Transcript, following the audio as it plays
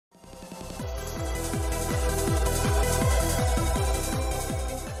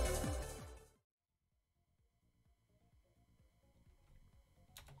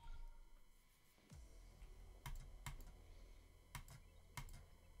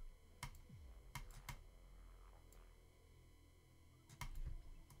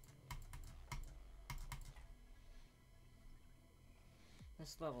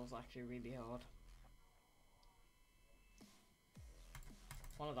This level's actually really hard.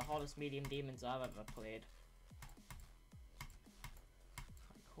 One of the hardest medium demons I've ever played.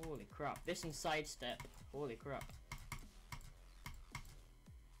 Like, holy crap. This and sidestep. Holy crap. I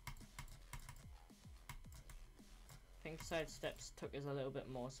think sidesteps took us a little bit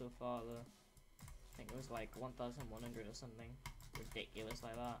more so far though. I think it was like 1,100 or something. Ridiculous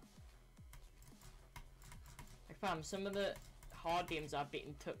like that. Like fam, some of the hard games I've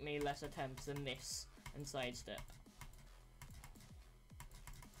beaten took me less attempts than this and sidestep.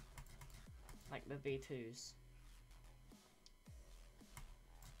 Like the V2s.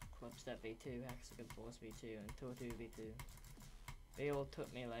 Clubstep V2, Hexagon Force V2 and Tortu V2. They all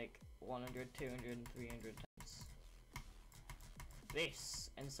took me like 100, 200 and 300 attempts. This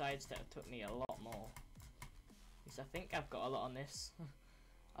and sidestep took me a lot more. At least I think I've got a lot on this.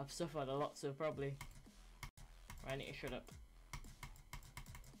 I've suffered a lot, so probably. I need to shut up.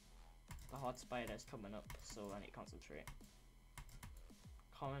 The hard spider's coming up, so I need to concentrate.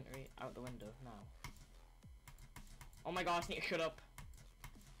 Commentary out the window now. Oh my gosh, I need to shut up.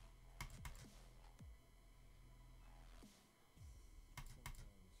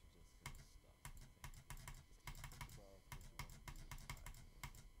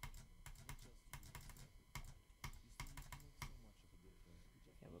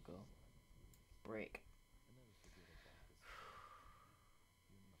 Here we go. Break.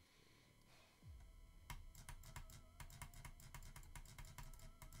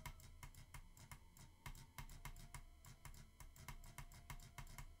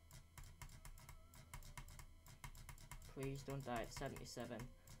 Please don't die at 77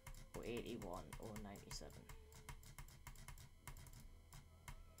 or 81 or 97.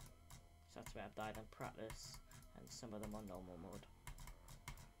 So that's where I've died in practice and some of them on normal mode.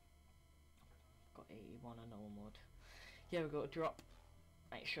 Got 81 on normal mode. Here we go, drop.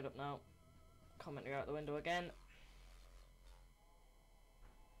 Right, shut up now. Commentary out the window again.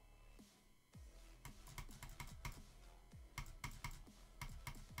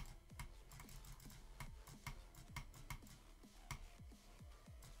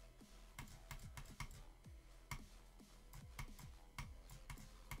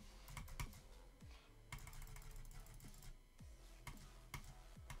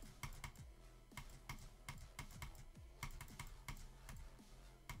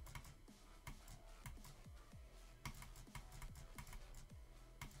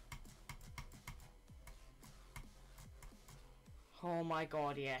 Oh my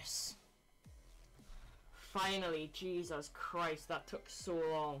god, yes. Finally, Jesus Christ, that took so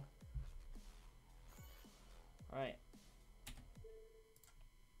long. Right.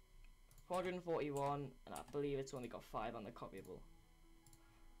 441, and I believe it's only got 5 on the copyable.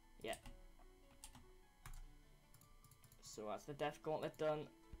 Yeah. So that's the Death Gauntlet done.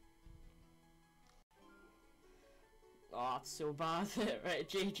 Oh, that's so bad. Right,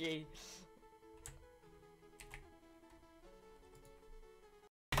 GG.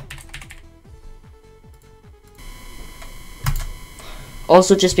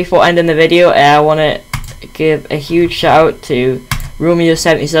 Also, just before ending the video, I want to give a huge shout out to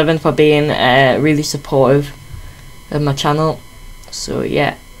Romeo77 for being really supportive of my channel. So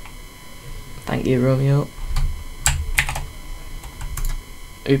yeah, thank you, Romeo.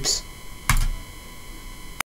 Oops.